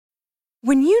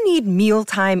When you need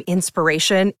mealtime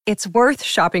inspiration, it's worth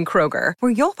shopping Kroger,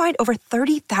 where you'll find over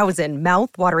 30,000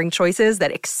 mouth-watering choices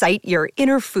that excite your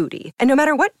inner foodie. And no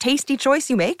matter what tasty choice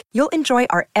you make, you'll enjoy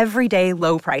our everyday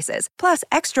low prices, plus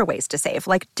extra ways to save,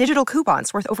 like digital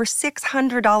coupons worth over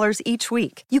 $600 each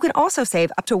week. You can also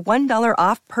save up to $1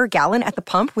 off per gallon at the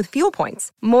pump with fuel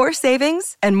points. More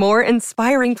savings and more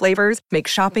inspiring flavors make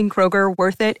shopping Kroger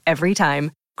worth it every time.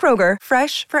 Kroger,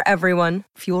 fresh for everyone.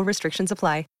 Fuel restrictions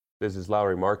apply. This is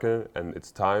Lauri Markkanen, and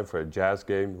it's time for a Jazz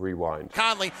Game Rewind.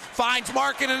 Conley finds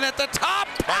Markkanen at the top.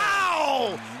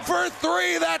 Pow! For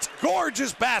three, that's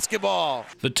gorgeous basketball.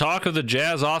 The talk of the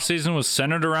Jazz offseason was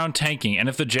centered around tanking, and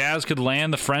if the Jazz could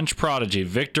land the French prodigy,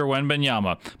 Victor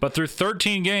Wembanyama. But through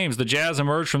 13 games, the Jazz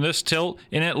emerged from this tilt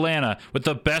in Atlanta with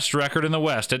the best record in the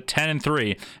West at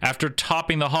 10-3 after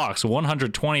topping the Hawks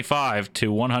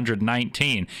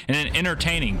 125-119 in an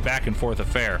entertaining back-and-forth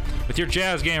affair. With your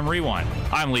Jazz Game Rewind,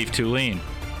 I'm Leif Tulane.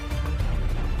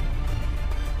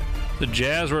 The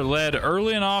Jazz were led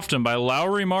early and often by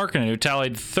Lauri Markkanen, who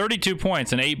tallied 32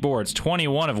 points and 8 boards,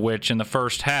 21 of which in the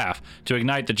first half, to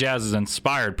ignite the Jazz's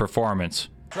inspired performance.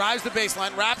 Drives the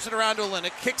baseline, wraps it around to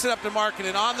Olynyk, kicks it up to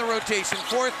Markkanen on the rotation,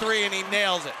 4-3, and he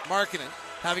nails it. Markkanen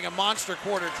having a monster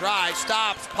quarter, drive,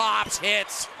 stops, pops,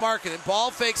 hits. Markkanen, ball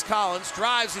fakes Collins,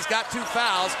 drives, he's got 2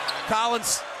 fouls.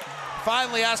 Collins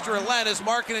finally has to relent as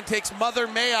Markkanen takes Mother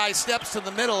May I steps to the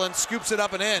middle and scoops it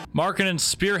up and in. Markkanen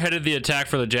spearheaded the attack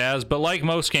for the Jazz, but like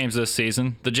most games this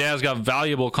season, the Jazz got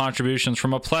valuable contributions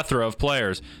from a plethora of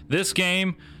players. This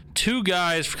game, 2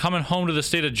 guys coming home to the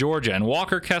state of Georgia, and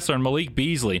Walker Kessler and Malik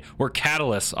Beasley were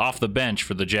catalysts off the bench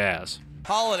for the Jazz.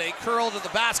 Holiday curled to the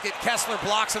basket. Kessler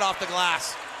blocks it off the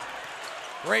glass.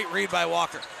 Great read by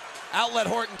Walker. Outlet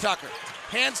Horton Tucker.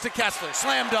 Hands to Kessler.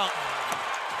 Slam dunk.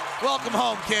 Welcome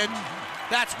home, kid.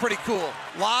 That's pretty cool.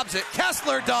 Lobs it.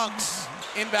 Kessler dunks.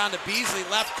 Inbound to Beasley.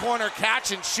 Left corner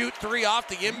catch and shoot 3 off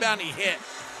the inbound. He hit.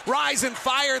 Rise and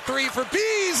fire 3 for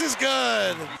Bees is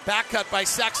good. Back cut by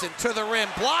Sexton to the rim.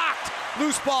 Blocked.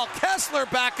 Loose ball. Kessler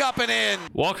back up and in.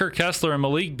 Walker Kessler and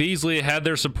Malik Beasley had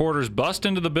their supporters bust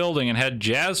into the building and had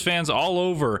Jazz fans all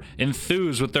over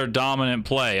enthused with their dominant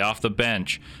play off the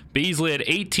bench. Beasley had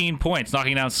 18 points,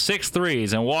 knocking down 6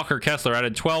 threes, and Walker Kessler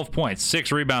added 12 points, 6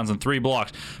 rebounds, and 3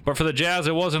 blocks. But for the Jazz,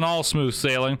 it wasn't all smooth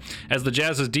sailing, as the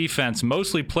Jazz's defense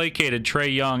mostly placated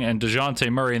Trae Young and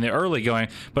DeJounte Murray in the early going,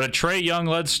 but a Trae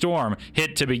Young-led storm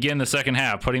hit to begin the second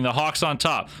half, putting the Hawks on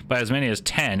top by as many as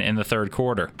 10 in the third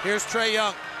quarter. Here's Trae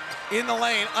Young in the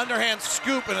lane, underhand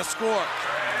scoop and a score.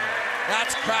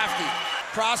 That's crafty.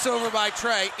 Crossover by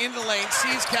Trae, in the lane,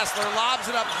 sees Kessler, lobs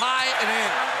it up high and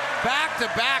in.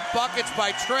 Back-to-back buckets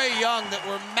by Trae Young that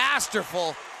were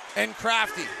masterful and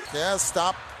crafty. Jazz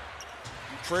stopped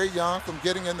Trae Young from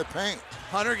getting in the paint.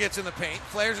 Hunter gets in the paint,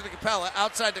 flares it to Capella,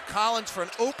 outside to Collins for an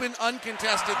open,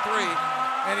 uncontested 3,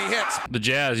 and he hits. The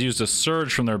Jazz used a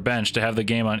surge from their bench to have the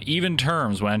game on even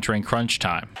terms when entering crunch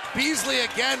time. Beasley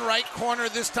again, right corner,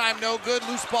 this time no good.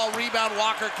 Loose ball rebound,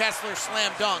 Walker Kessler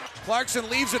slam dunk. Clarkson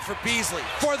leaves it for Beasley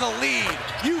for the lead.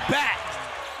 You bet.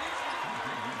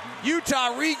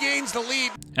 Utah regains the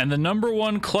lead. And the number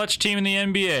 1 clutch team in the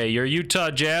NBA, your Utah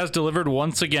Jazz, delivered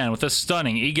once again with a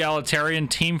stunning egalitarian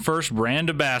team-first brand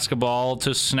of basketball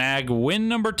to snag win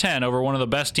number 10 over one of the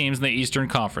best teams in the Eastern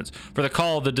Conference. For the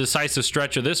call of the decisive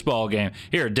stretch of this ball game,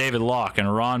 here are David Locke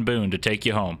and Ron Boone to take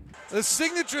you home. The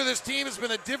signature of this team has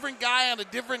been a different guy on a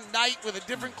different night with a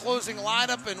different closing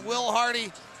lineup, and Will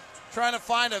Hardy trying to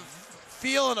find a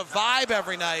feel and a vibe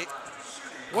every night.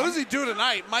 What does he do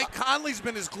tonight? Mike Conley's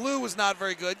been his glue, was not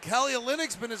very good. Kelly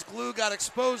Olynyk's been his glue, got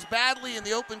exposed badly in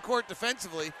the open court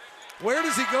defensively. Where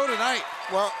does he go tonight?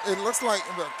 Well, it looks like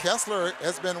Kessler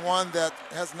has been one that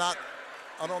has not,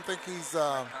 I don't think he's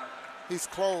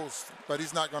closed, but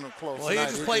he's not going to close Well, tonight.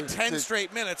 he just played 10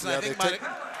 straight minutes, and I think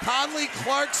Conley,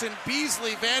 Clarkson,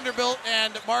 Beasley, Vanderbilt,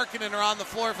 and Markkanen are on the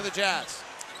floor for the Jazz.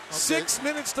 Okay. 6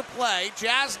 minutes to play.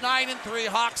 Jazz 9-3,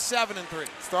 Hawks 7-3.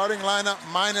 Starting lineup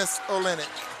minus Olynyk.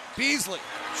 Beasley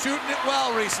shooting it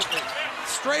well recently.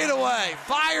 Straight away,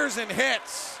 fires and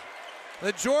hits.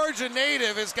 The Georgia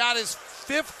native has got his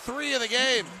 5th 3 of the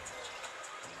game.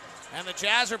 And the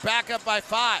Jazz are back up by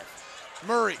 5.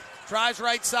 Murray drives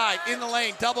right side, in the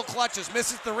lane, double clutches,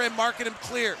 misses the rim, Markkanen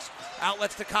clears.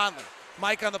 Outlets to Conley.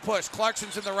 Mike on the push.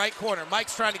 Clarkson's in the right corner.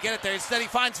 Mike's trying to get it there. Instead, he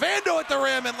finds Vando at the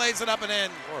rim and lays it up and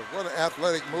in. Boy, what an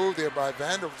athletic move there by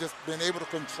Vando. Just been able to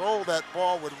control that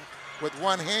ball with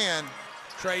one hand.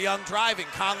 Trae Young driving.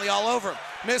 Conley all over him.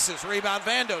 Misses. Rebound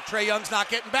Vando. Trae Young's not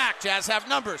getting back. Jazz have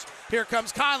numbers. Here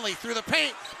comes Conley through the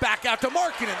paint. Back out to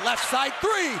Markkanen. Left side 3.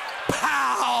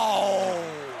 Pow!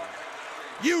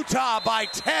 Utah by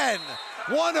 10.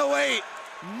 108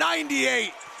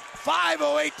 98.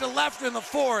 5:08 to left in the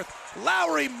fourth.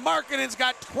 Lauri Markkanen's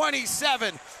got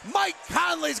 27. Mike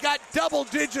Conley's got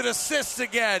double-digit assists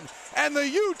again. And the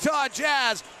Utah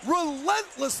Jazz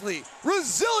relentlessly,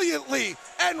 resiliently,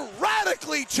 and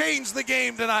radically changed the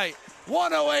game tonight.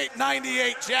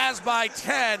 108-98, Jazz by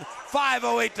 10,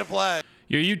 5:08 to play.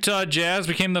 Your Utah Jazz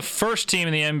became the first team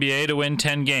in the NBA to win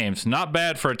 10 games. Not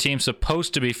bad for a team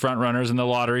supposed to be frontrunners in the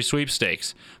lottery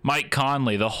sweepstakes. Mike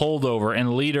Conley, the holdover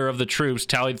and leader of the troops,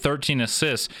 tallied 13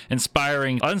 assists,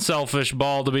 inspiring unselfish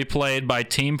ball to be played by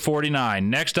Team 49.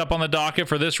 Next up on the docket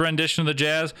for this rendition of the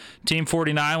Jazz, Team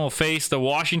 49 will face the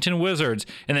Washington Wizards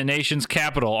in the nation's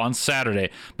capital on Saturday.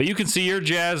 But you can see your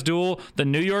Jazz duel, the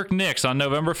New York Knicks, on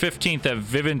November 15th at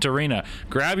Vivint Arena.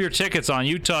 Grab your tickets on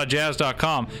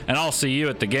UtahJazz.com, and I'll see you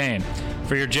at the game.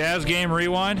 For your Jazz Game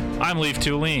Rewind, I'm Leif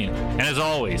Tulane, and as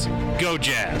always, go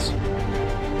Jazz!